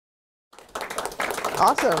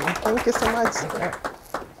Awesome. Thank you so much.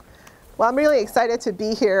 Well, I'm really excited to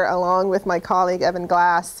be here along with my colleague, Evan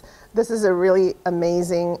Glass. This is a really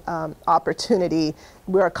amazing opportunity.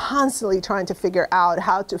 We're constantly trying to figure out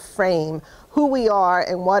how to frame who we are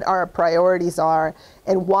and what our priorities are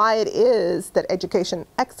and why it is that education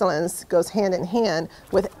excellence goes hand in hand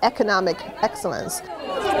with economic excellence.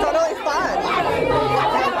 This is totally fun.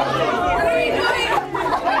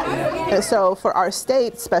 And so for our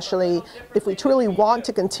state especially, if we truly want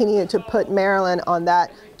to continue to put Maryland on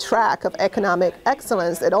that track of economic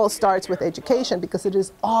excellence, it all starts with education because it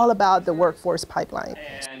is all about the workforce pipeline.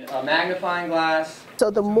 And a magnifying glass.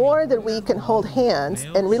 So the more that we can hold hands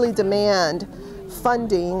and really demand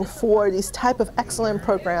funding for these type of excellent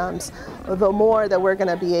programs, the more that we're going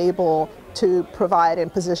to be able to provide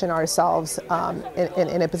and position ourselves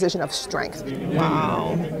in a position of strength.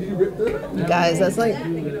 Wow. You guys, that's like,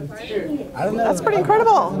 that's pretty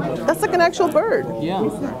incredible. That's like an actual bird. Yeah.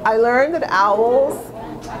 I learned that owls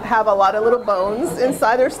have a lot of little bones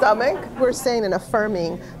inside their stomach. We're saying and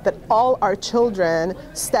affirming that all our children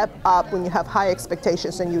step up when you have high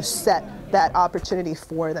expectations and you set that opportunity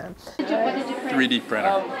for them. 3D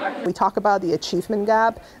printer. We talk about the achievement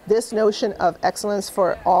gap, this notion of excellence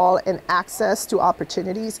for all and access to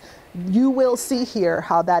opportunities. You will see here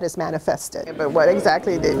how that is manifested. But what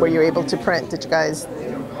exactly were you able to print? Did you guys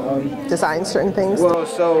design certain things? Well,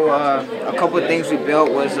 so a couple of things we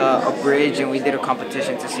built was a bridge, and we did a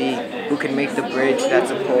competition to see who can make the bridge that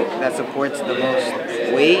supports the most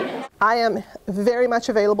weight. I am very much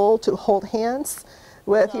available to hold hands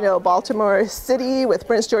with, Baltimore City, with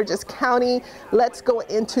Prince George's County. Let's go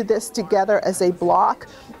into this together as a block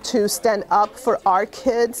to stand up for our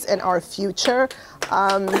kids and our future.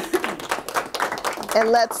 And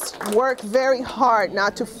let's work very hard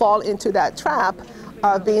not to fall into that trap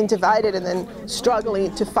of being divided and then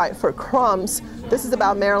struggling to fight for crumbs. This is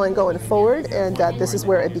about Maryland going forward, and this is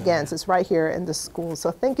where it begins. It's right here in the school. So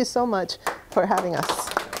thank you so much for having us.